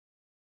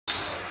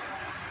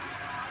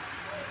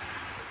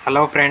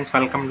Hello friends,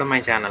 welcome to my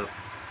channel.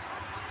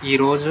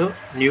 ఈరోజు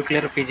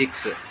nuclear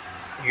physics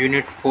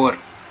unit 4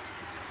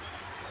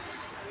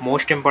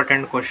 most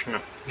important question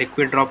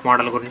liquid drop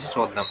model గురించి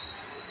చూద్దాం.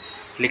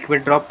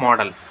 Liquid drop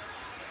model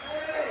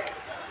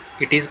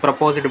it is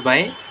proposed by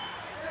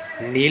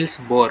Niels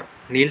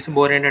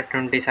bore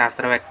అనేటువంటి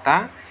శాస్త్రవేత్త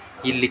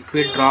ఈ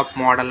liquid drop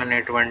model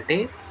అనేటువంటి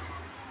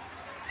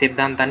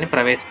సిద్ధాంతాన్ని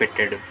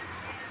ప్రవేశపెట్టాడు.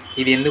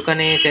 ఇది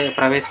ఎందుకని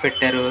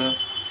ప్రవేశపెట్టారు?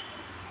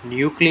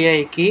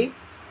 న్యూక్లియైకి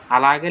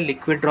అలాగే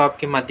లిక్విడ్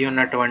డ్రాప్కి మధ్య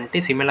ఉన్నటువంటి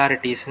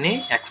సిమిలారిటీస్ని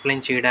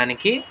ఎక్స్ప్లెయిన్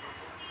చేయడానికి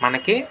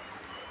మనకి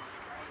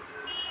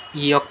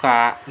ఈ యొక్క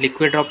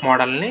లిక్విడ్ డ్రాప్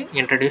మోడల్ని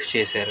ఇంట్రడ్యూస్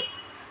చేశారు.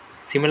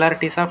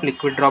 Similarities of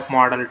liquid drop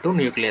model to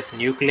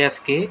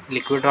న్యూక్లియస్కి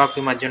liquid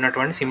డ్రాప్కి మధ్య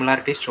ఉన్నటువంటి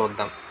సిమిలారిటీస్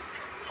చూద్దాం.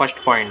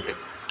 First point,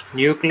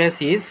 nucleus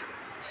is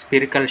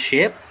spherical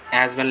shape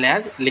as well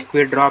as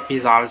liquid drop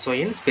is also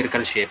in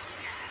spherical shape.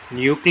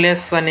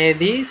 Nucleus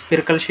అనేది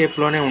స్పిరికల్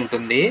షేప్లోనే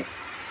ఉంటుంది,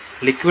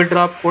 లిక్విడ్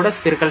డ్రాప్ కూడా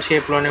spherical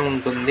షేప్లోనే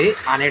ఉంటుంది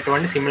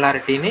అనేటువంటి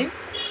సిమిలారిటీని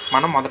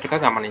మనం మొదటగా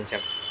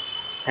గమనించాం.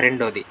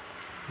 రెండోది,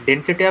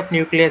 density of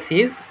nucleus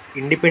is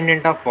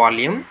independent of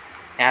volume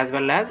as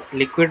well as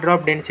liquid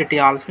drop density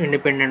also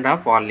independent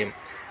of volume.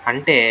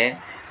 అంటే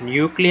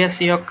న్యూక్లియస్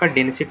యొక్క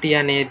డెన్సిటీ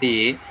అనేది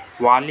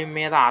వాల్యూమ్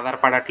మీద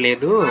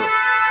ఆధారపడట్లేదు,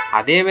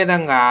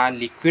 అదేవిధంగా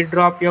లిక్విడ్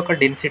డ్రాప్ యొక్క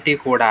డెన్సిటీ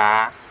కూడా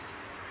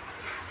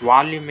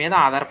వాల్యూమ్ మీద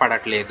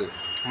ఆధారపడట్లేదు.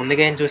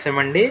 ముందుగా ఏం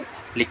చూసామండి,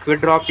 లిక్విడ్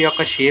డ్రాప్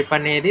యొక్క షేప్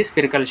అనేది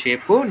స్పిరికల్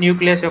షేపు,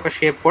 న్యూక్లియస్ యొక్క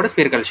షేప్ కూడా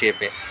స్పిరికల్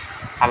షేపే.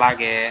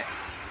 అలాగే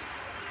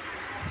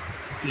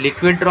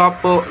లిక్విడ్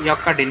డ్రాప్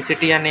యొక్క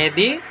డెన్సిటీ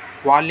అనేది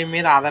వాల్యూమ్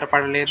మీద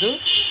ఆధారపడలేదు,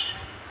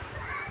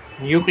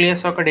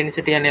 న్యూక్లియస్ యొక్క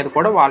డెన్సిటీ అనేది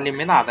కూడా వాల్యూమ్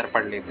మీద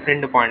ఆధారపడలేదు.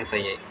 2 పాయింట్స్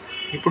అయ్యాయి.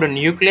 ఇప్పుడు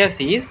nucleus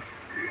is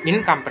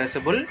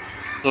incompressible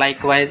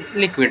like wise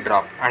liquid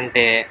drop.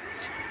 అంటే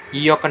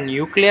ఈ యొక్క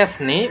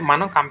న్యూక్లియస్ని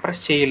మనం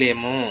కంప్రెస్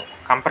చేయలేము,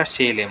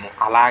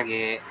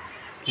 అలాగే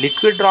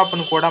లిక్విడ్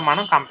డ్రాప్ను కూడా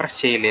మనం కంప్రెస్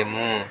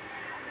చేయలేము.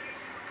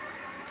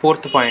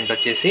 4th పాయింట్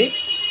వచ్చేసి,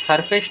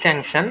 surface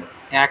tension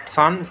acts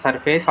on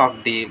surface of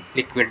the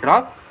liquid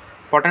drop,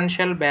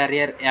 potential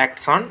barrier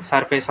acts on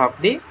surface of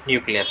the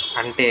nucleus.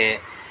 అంటే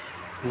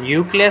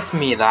న్యూక్లియస్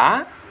మీద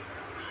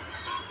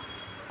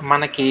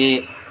మనకి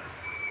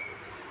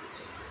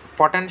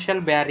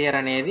పొటెన్షియల్ బ్యారియర్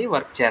అనేది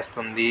వర్క్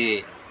చేస్తుంది.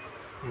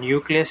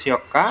 న్యూక్లియస్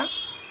యొక్క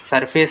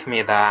సర్ఫేస్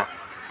మీద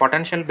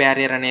పొటెన్షియల్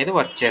బ్యారియర్ అనేది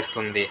వర్క్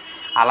చేస్తుంది.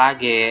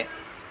 అలాగే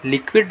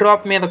లిక్విడ్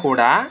డ్రాప్ మీద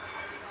కూడా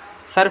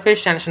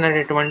సర్ఫేస్ టెన్షన్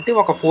అనేటువంటి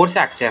ఒక ఫోర్స్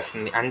యాక్ట్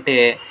చేస్తుంది. అంటే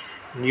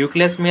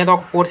న్యూక్లియస్ మీద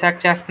ఒక ఫోర్స్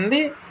యాక్ట్ చేస్తుంది,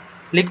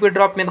 లిక్విడ్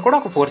డ్రాప్ మీద కూడా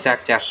ఒక ఫోర్స్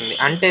యాక్ట్ చేస్తుంది.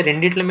 అంటే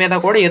రెండిట్ల మీద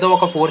కూడా ఏదో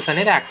ఒక ఫోర్స్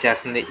అనేది యాక్ట్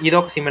చేస్తుంది. ఇది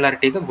ఒక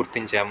సిమిలారిటీగా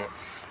గుర్తించాము.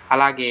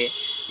 అలాగే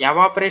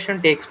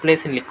evaporation takes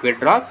place in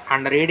liquid drop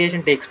and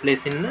radiation takes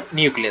place in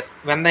nucleus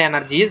when the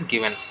energy is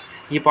given.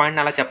 ఈ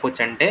పాయింట్ అలా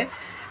చెప్పొచ్చు అంటే,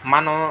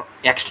 మనం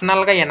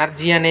ఎక్స్టర్నల్గా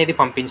ఎనర్జీ అనేది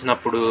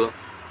పంపించినప్పుడు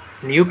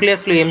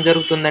న్యూక్లియస్లో ఏం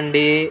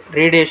జరుగుతుందండి,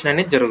 రేడియేషన్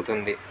అనేది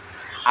జరుగుతుంది.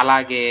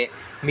 అలాగే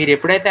మీరు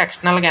ఎప్పుడైతే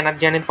ఎక్స్టర్నల్గా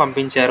ఎనర్జీ అనేది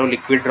పంపించారో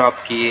లిక్విడ్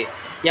డ్రాప్కి,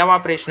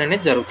 ఎవాపరేషన్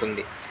అనేది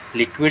జరుగుతుంది.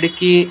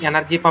 లిక్విడ్కి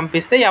ఎనర్జీ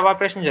పంపిస్తే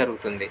ఎవాపరేషన్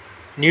జరుగుతుంది,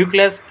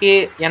 న్యూక్లియస్కి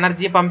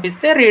ఎనర్జీ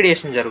పంపిస్తే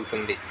రేడియేషన్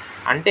జరుగుతుంది.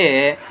 అంటే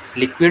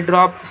లిక్విడ్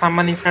డ్రాప్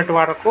సంబంధించినంత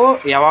వరకు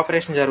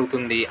ఎవాపరేషన్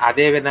జరుగుతుంది,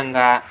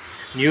 అదేవిధంగా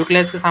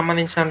న్యూక్లియస్కి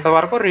సంబంధించినంత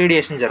వరకు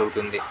రేడియేషన్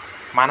జరుగుతుంది.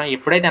 మనం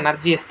ఎప్పుడైతే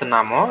ఎనర్జీ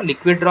ఇస్తున్నామో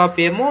లిక్విడ్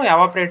డ్రాప్ ఏమో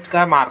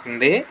ఎవాపరేట్గా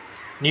మారుతుంది,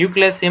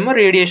 న్యూక్లియస్ ఏమో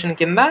రేడియేషన్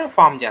కింద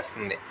ఫామ్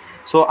చేస్తుంది.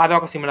 సో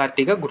అదొక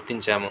సిమిలారిటీగా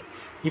గుర్తించాము.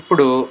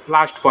 ఇప్పుడు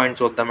లాస్ట్ పాయింట్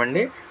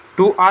చూద్దామండి.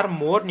 2 or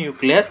more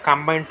nucleus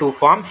combine to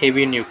form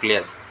heavy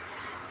nucleus.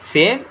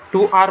 Same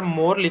 2 or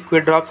more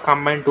liquid drops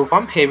combine to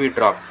form heavy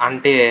drop.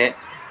 అంటే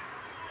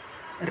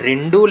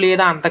 2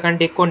 లేదా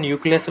అంతకంటే ఎక్కువ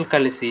న్యూక్లియస్లు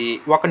కలిసి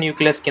ఒక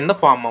న్యూక్లియస్ కింద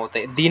ఫామ్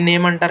అవుతాయి. దీన్ని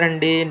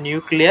ఏమంటారండి,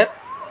 న్యూక్లియర్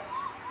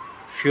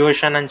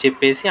ఫ్యూషన్ అని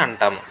చెప్పేసి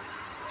అంటాము.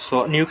 సో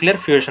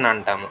న్యూక్లియర్ ఫ్యూషన్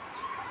అంటాము.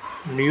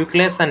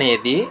 న్యూక్లియస్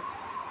అనేది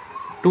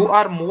 2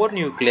 or more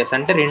న్యూక్లియస్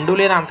అంటే 2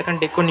 లేదా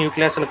అంతకంటే ఎక్కువ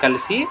న్యూక్లియస్లు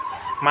కలిసి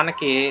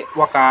మనకి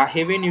ఒక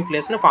హెవీ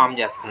న్యూక్లియస్ను ఫామ్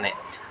చేస్తున్నాయి.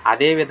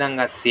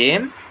 అదేవిధంగా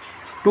same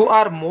 2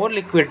 or more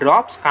liquid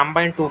drops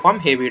combine to form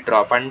heavy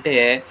drop. అంటే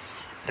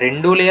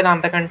 2 లేదా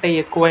అంతకంటే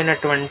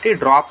ఎక్కువైనటువంటి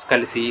డ్రాప్స్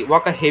కలిసి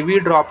ఒక హెవీ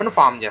డ్రాప్ను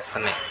ఫామ్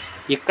చేస్తున్నాయి.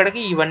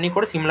 ఇక్కడికి ఇవన్నీ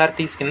కూడా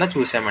సిమిలారిటీస్ కింద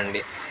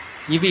చూసామండి.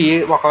 ఇవి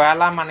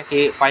ఒకవేళ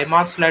మనకి 5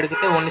 మార్క్స్లో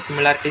అడిగితే ఓన్లీ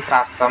సిమిలారిటీస్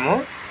రాస్తాము.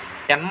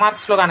 10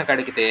 మార్క్స్లో కనుక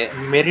అడిగితే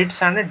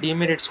మెరిట్స్ అండ్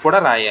డిమెరిట్స్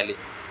కూడా రాయాలి.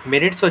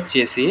 మెరిట్స్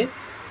వచ్చేసి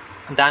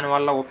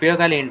దానివల్ల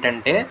ఉపయోగాలు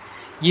ఏంటంటే,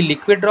 ఈ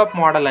లిక్విడ్ డ్రాప్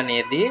మోడల్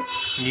అనేది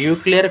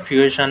న్యూక్లియర్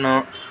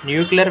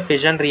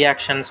ఫిజన్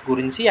రియాక్షన్స్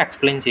గురించి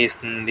ఎక్స్ప్లెయిన్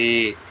చేస్తుంది,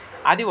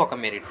 అది ఒక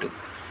మెరిట్.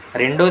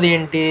 రెండోది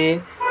ఏంటి,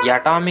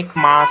 అటామిక్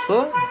మాస్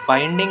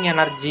బైండింగ్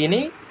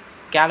ఎనర్జీని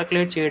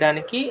క్యాలిక్యులేట్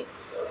చేయడానికి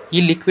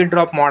ఈ లిక్విడ్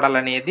డ్రాప్ మోడల్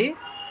అనేది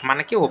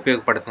మనకి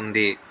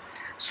ఉపయోగపడుతుంది.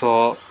 సో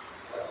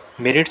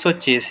మెరిట్స్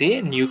వచ్చేసి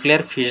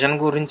న్యూక్లియర్ ఫిజన్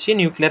గురించి,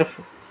 న్యూక్లియర్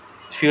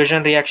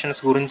ఫ్యూజన్ రియాక్షన్స్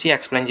గురించి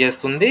ఎక్స్ప్లెయిన్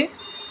చేస్తుంది.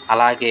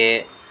 అలాగే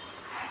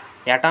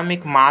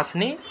అటామిక్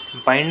మాస్ని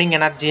బైండింగ్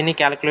ఎనర్జీని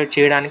క్యాలిక్యులేట్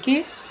చేయడానికి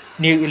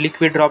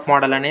లిక్విడ్ డ్రాప్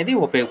మోడల్ అనేది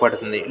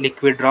ఉపయోగపడుతుంది,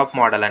 లిక్విడ్ డ్రాప్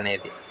మోడల్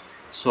అనేది.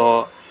 సో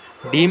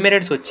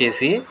డీమెరిట్స్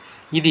వచ్చేసి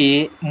ఇది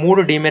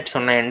 3 డీమెరిట్స్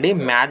ఉన్నాయండి.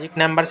 మ్యాజిక్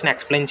నెంబర్స్ని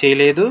ఎక్స్ప్లెయిన్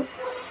చేయలేదు,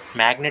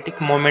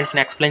 మ్యాగ్నెటిక్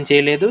మూమెంట్స్ని ఎక్స్ప్లెయిన్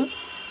చేయలేదు,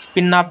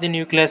 స్పిన్ ఆఫ్ ది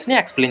న్యూక్లియస్ని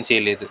ఎక్స్ప్లెయిన్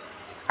చేయలేదు.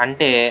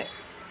 అంటే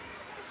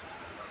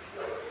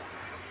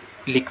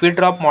లిక్విడ్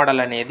డ్రాప్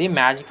మోడల్ అనేది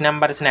మ్యాజిక్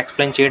నెంబర్స్ని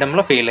ఎక్స్ప్లెయిన్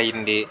చేయడంలో ఫెయిల్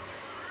అయింది,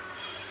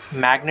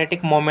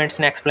 మ్యాగ్నెటిక్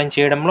మూమెంట్స్ని ఎక్స్ప్లెయిన్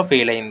చేయడంలో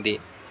ఫెయిల్ అయింది,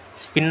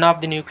 స్పిన్ ఆఫ్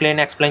ది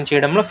న్యూక్లియర్ని ఎక్స్ప్లెయిన్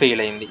చేయడంలో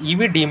ఫెయిల్ అయింది.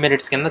 ఇవి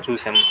డీమెరిట్స్ కింద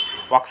చూసాము.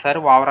 ఒకసారి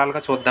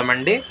ఓవరాల్గా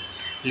చూద్దామండి.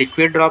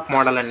 లిక్విడ్ డ్రాప్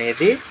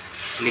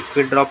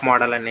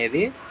మోడల్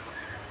అనేది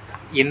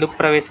ఎందుకు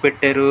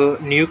ప్రవేశపెట్టారు?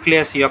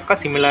 న్యూక్లియస్ యొక్క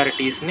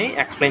సిమిలారిటీస్ని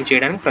ఎక్స్ప్లెయిన్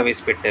చేయడానికి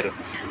ప్రవేశపెట్టారు.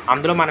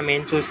 అందులో మనం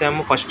ఏం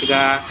చూసాము?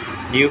 ఫస్ట్గా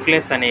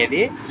న్యూక్లియస్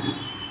అనేది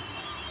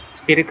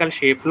స్పిరికల్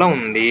షేప్లో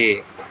ఉంది,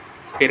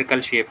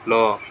 స్పిరికల్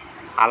షేప్లో.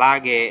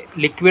 అలాగే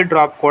లిక్విడ్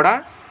డ్రాప్ కూడా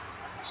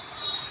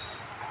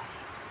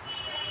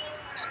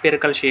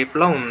స్పిరికల్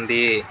షేప్లో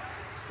ఉంది.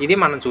 ఇది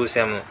మనం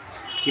చూసాము.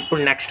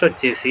 ఇప్పుడు నెక్స్ట్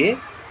వచ్చేసి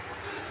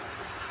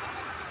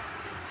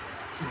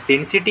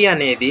డెన్సిటీ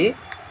అనేది,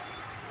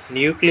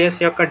 న్యూక్లియస్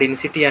యొక్క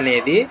డెన్సిటీ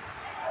అనేది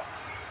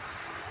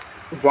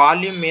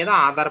వాల్యూమ్ మీద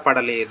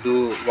ఆధారపడలేదు.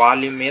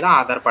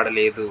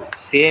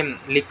 సేమ్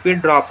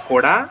లిక్విడ్ డ్రాప్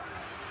కూడా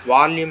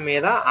వాల్యూమ్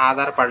మీద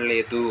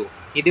ఆధారపడలేదు.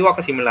 ఇది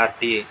ఒక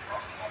సిమిలారిటీ.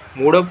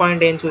 మూడో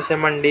పాయింట్ ఏం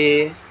చూసామండి?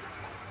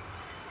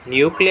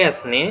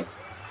 న్యూక్లియస్ని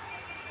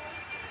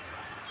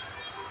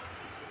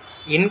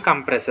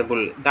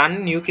ఇన్కంప్రెసిబుల్,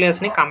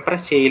 న్యూక్లియస్ని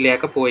కంప్రెస్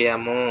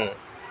చేయలేకపోయాము.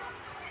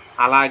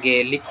 అలాగే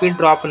లిక్విడ్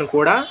డ్రాప్ను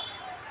కూడా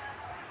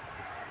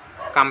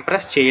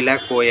కంప్రెస్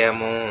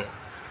చేయలేకపోయాము.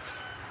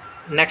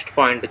 నెక్స్ట్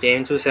పాయింట్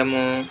ఏం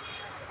చూసాము?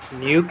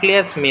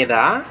 న్యూక్లియస్ మీద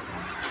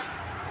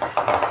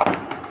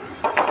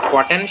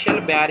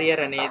పొటెన్షియల్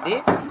బ్యారియర్ అనేది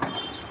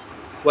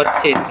వర్క్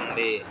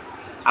చేస్తుంది.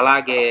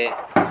 అలాగే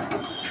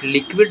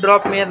లిక్విడ్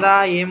డ్రాప్ మీద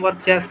ఏం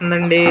వర్క్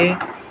చేస్తుందండి?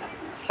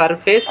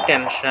 సర్ఫేస్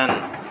టెన్షన్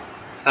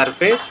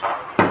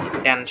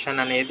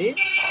అనేది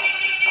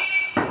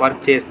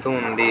వర్క్ చేస్తూ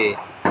ఉంది.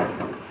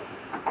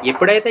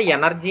 ఎప్పుడైతే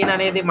ఎనర్జీని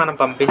అనేది మనం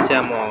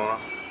పంపించామో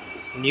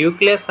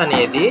న్యూక్లియస్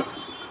అనేది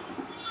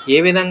ఏ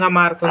విధంగా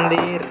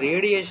మారుతుంది?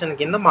 రేడియేషన్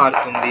కింద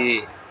మారుతుంది.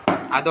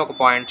 అదొక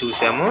పాయింట్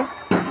చూసాము.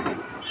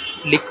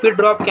 లిక్విడ్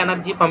డ్రాప్కి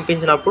ఎనర్జీ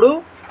పంపించినప్పుడు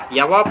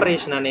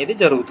ఎవాపరేషన్ అనేది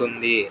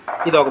జరుగుతుంది.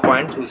 ఇది ఒక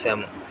పాయింట్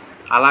చూసాము.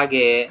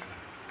 అలాగే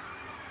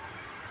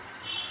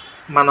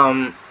మనం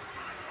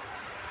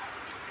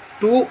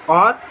 2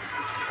 or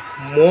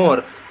more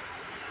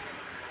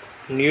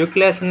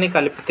న్యూక్లియస్ని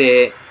కలిపితే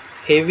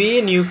హెవీ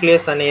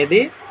న్యూక్లియస్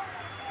అనేది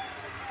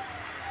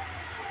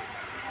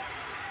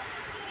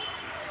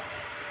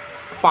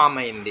ఫామ్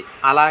అయింది.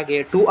 అలాగే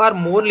 2 or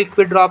more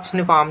లిక్విడ్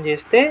డ్రాప్స్ని ఫామ్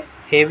చేస్తే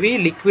హెవీ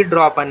లిక్విడ్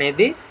డ్రాప్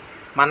అనేది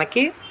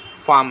మనకి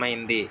ఫామ్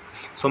అయింది.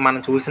 సో మనం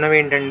చూసినవి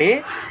ఏంటండి?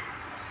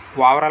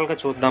 ఓవరాల్గా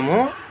చూద్దాము.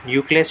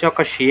 న్యూక్లియస్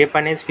యొక్క షేప్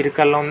అనేది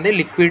స్పిరికల్లో ఉంది,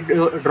 లిక్విడ్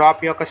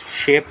డ్రాప్ యొక్క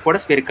షేప్ కూడా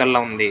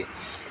స్పిరికల్లో ఉంది.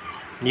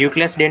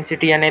 న్యూక్లియస్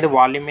డెన్సిటీ అనేది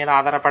వాల్యూమ్ మీద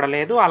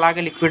ఆధారపడలేదు.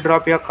 అలాగే లిక్విడ్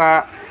డ్రాప్ యొక్క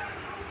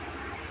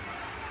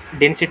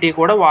డెన్సిటీ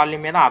కూడా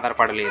వాల్యూమ్ మీద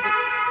ఆధారపడలేదు.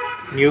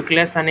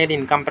 న్యూక్లియస్ అనేది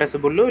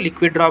ఇన్కంప్రెసిబుల్,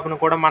 లిక్విడ్ డ్రాప్ను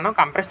కూడా మనం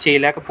కంప్రెస్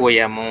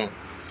చేయలేకపోయాము.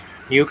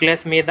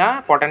 న్యూక్లియస్ మీద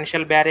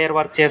పొటెన్షియల్ బ్యారియర్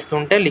వర్క్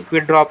చేస్తుంటే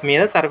లిక్విడ్ డ్రాప్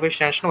మీద సర్ఫేస్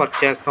టెన్షన్ వర్క్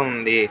చేస్తూ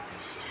ఉంది.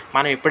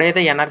 మనం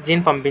ఎప్పుడైతే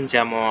ఎనర్జీని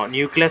పంపించామో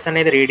న్యూక్లియస్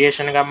అనేది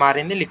రేడియేషన్గా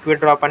మారింది,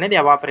 లిక్విడ్ డ్రాప్ అనేది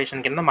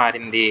ఎవాపరేషన్ కింద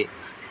మారింది.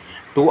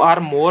 2 or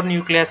more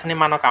న్యూక్లియస్ని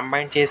మనం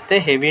కంబైన్ చేస్తే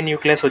హెవీ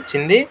న్యూక్లియస్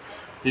వచ్చింది.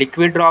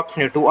 Liquid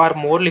డ్రాప్స్ని 2 or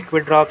more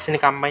liquid డ్రాప్స్ని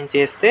combine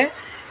చేస్తే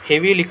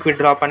హెవీ లిక్విడ్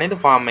డ్రాప్ అనేది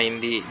ఫామ్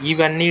అయింది.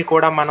 ఇవన్నీ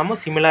కూడా మనము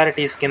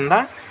సిమిలారిటీస్ కింద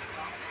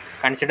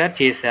కన్సిడర్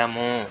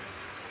చేసాము.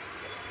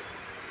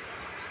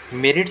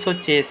 మెరిట్స్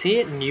వచ్చేసి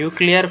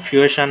nuclear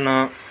fusion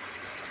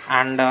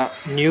and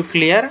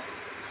nuclear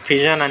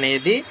fission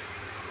అనేది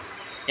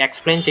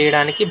ఎక్స్ప్లెయిన్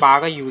చేయడానికి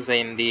బాగా యూజ్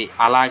అయింది.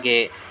 అలాగే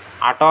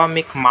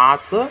అటామిక్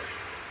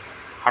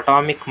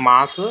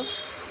మాస్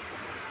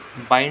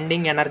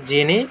బైండింగ్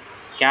ఎనర్జీని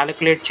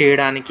క్యాలిక్యులేట్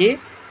చేయడానికి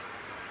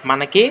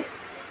మనకి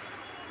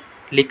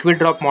లిక్విడ్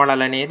డ్రాప్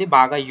మోడల్ అనేది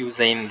బాగా యూజ్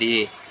అయింది.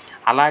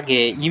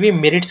 అలాగే ఇవి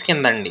మెరిట్స్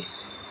కిందండి.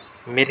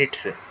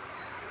 మెరిట్స్.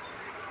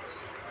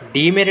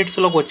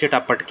 డీమెరిట్స్లోకి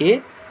వచ్చేటప్పటికి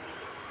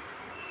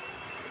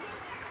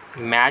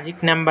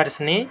మ్యాజిక్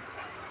నెంబర్స్ని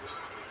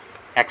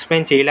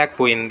ఎక్స్ప్లెయిన్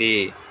చేయలేకపోయింది.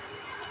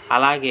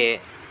 అలాగే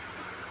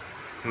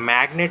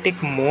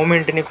మ్యాగ్నెటిక్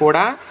మూమెంట్ని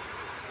కూడా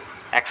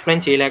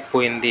ఎక్స్ప్లెయిన్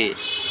చేయలేకపోయింది.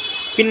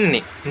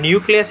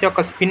 న్యూక్లియస్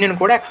యొక్క స్పిన్ని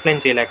కూడా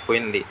ఎక్స్ప్లెయిన్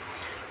చేయలేకపోయింది.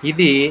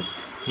 ఇది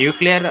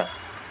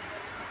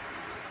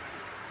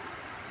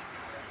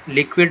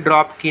లిక్విడ్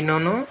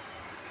డ్రాప్కిను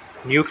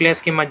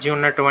న్యూక్లియస్కి మధ్య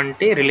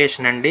ఉన్నటువంటి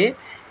రిలేషన్ అండి.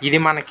 ఇది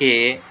మనకి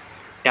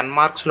 10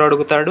 మార్క్స్లో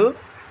అడుగుతాడు,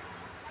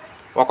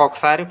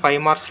 ఒక్కొక్కసారి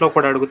 5 మార్క్స్లో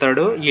కూడా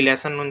అడుగుతాడు. ఈ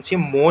లెసన్ నుంచి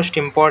మోస్ట్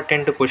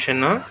ఇంపార్టెంట్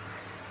క్వశ్చన్.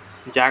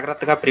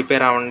 జాగ్రత్తగా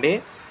ప్రిపేర్ అవ్వండి.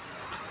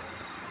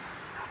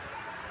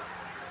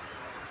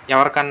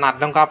 ఎవరికన్నా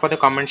అర్థం కాకపోతే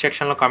కామెంట్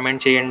సెక్షన్లో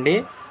కామెంట్ చేయండి.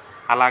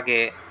 అలాగే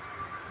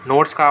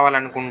నోట్స్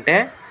కావాలనుకుంటే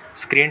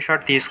స్క్రీన్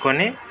షాట్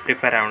తీసుకొని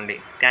ప్రిపేర్ అవ్వండి.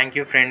 Thank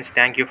you friends.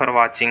 Thank you for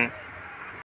watching.